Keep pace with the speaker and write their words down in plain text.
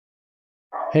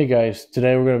Hey guys,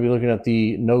 today we're going to be looking at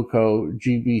the NOCO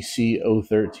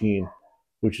GBC013,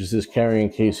 which is this carrying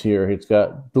case here. It's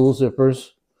got dual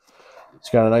zippers. It's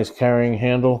got a nice carrying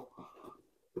handle.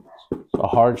 It's a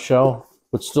hard shell,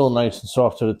 but still nice and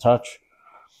soft to the touch.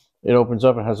 It opens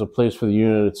up. It has a place for the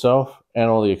unit itself and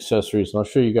all the accessories. And I'll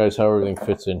show you guys how everything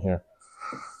fits in here.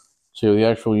 So the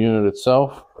actual unit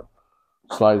itself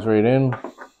slides right in.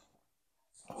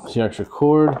 It's the extra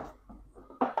cord.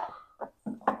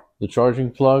 The charging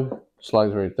plug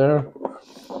slides right there,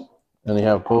 and they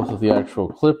have both of the actual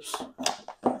clips.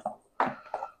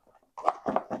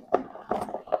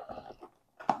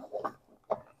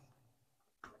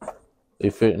 They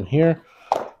fit in here,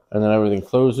 and then everything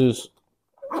closes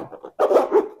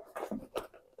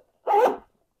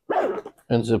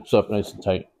and zips up nice and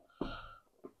tight.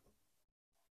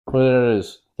 Well, there it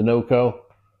is, the NOCO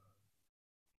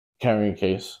carrying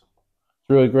case. It's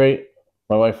really great.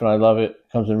 My wife and I love it.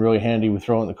 Comes in really handy. We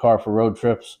throw it in the car for road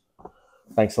trips.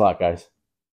 Thanks a lot, guys.